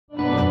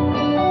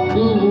Every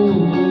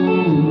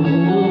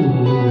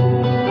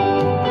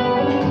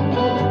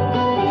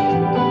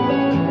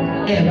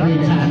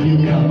time you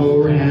come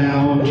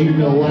around, you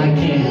know I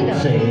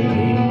can't say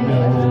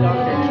no.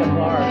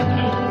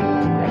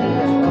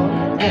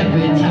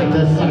 Every time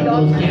the sun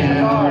goes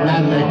down, I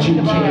let you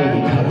take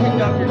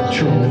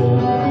control.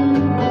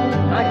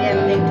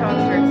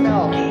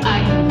 I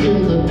can feel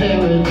the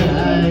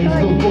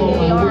paradise before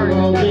my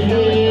world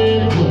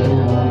implodes.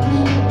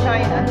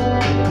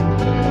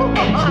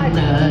 And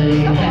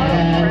tonight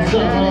had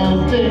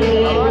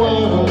something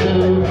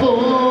wonderful.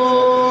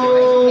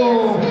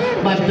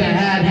 My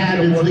bad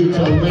habits lead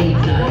to late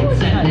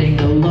nights, ending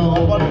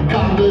alone.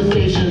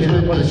 Conversations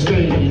with a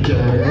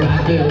stranger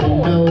I barely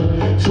know.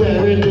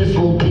 Swearing this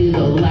will be the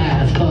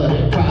last, but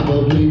it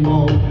probably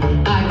won't.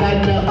 I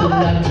got nothing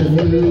left to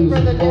lose,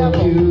 or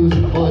use,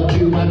 or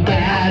do. My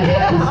bad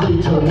habits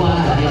lead to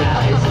wide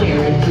eyes,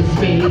 stare into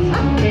space,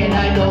 and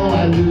I know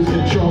I lose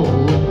control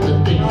of the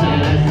things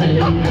that I say.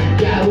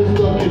 Yeah, I was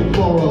looking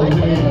for a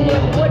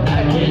window, but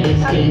I can't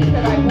escape.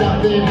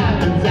 Nothing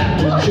happens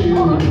after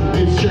 2.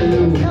 It's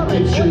true,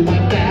 it's true. My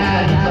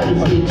bad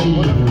habits lead to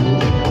you.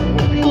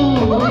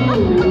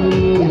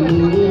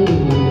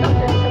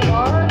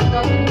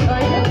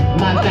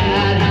 My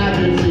bad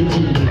habits lead to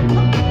you.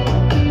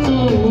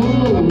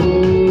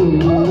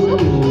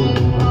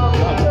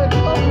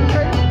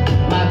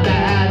 My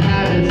bad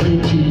habits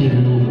lead to you.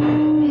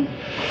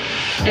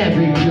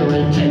 Every pure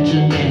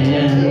intention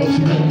ends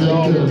when the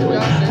good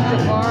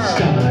times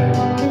start.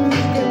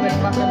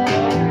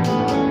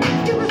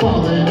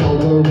 Falling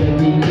over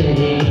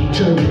everything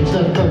till it's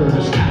the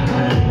first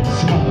time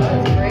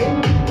smart.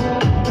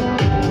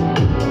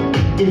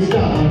 It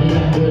started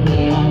under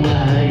neon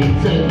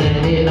lights and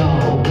then it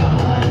all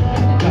got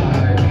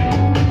dark.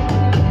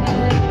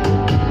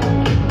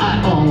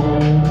 I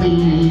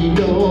only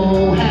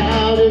know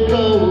how to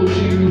go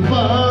too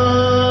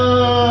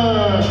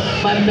far.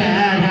 My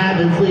bad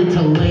habits lead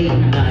to late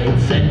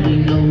nights,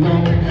 ending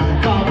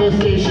alone.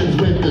 Conversations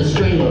with a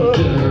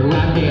stranger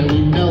I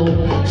barely know.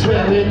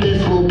 Swearing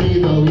this will be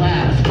the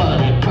last,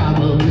 but it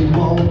probably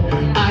won't.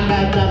 I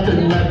got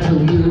nothing left to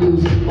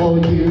lose, or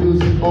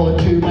use, or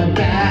do. My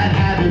bad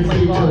habits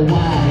lead to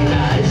wide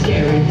eyes,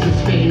 stare into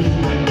space,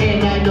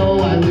 and I know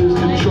I lose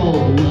control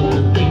of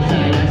the things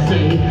that I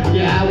say.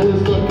 Yeah, I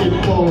was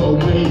looking for a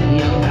way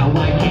out, now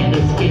I can't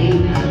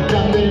escape.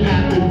 Nothing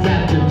happens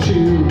after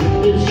 2.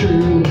 It's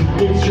true,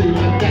 it's true.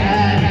 My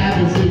bad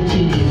habits lead to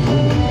you.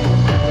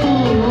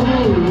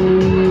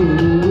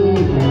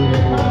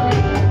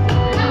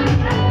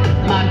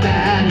 My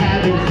bad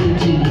habits lead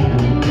to you.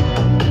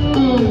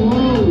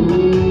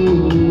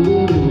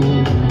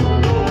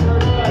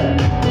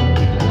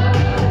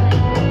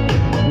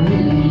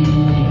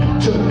 We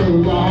took the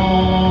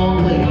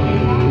long way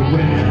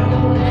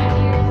round,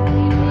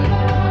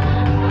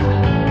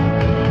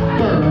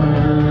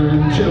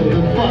 burned till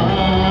the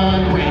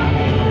fun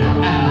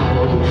ran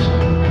out.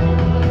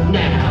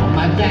 Now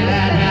my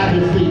bad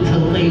habits lead to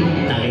late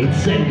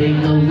nights,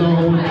 ending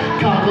alone.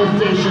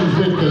 Conversations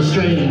with a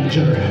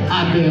stranger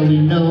I barely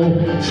know.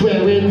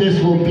 Swearing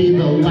this will be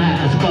the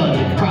last, but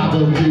it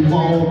probably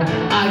won't.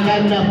 I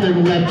got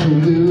nothing left to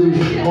lose,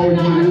 or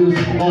use,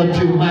 or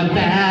do. My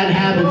bad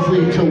habits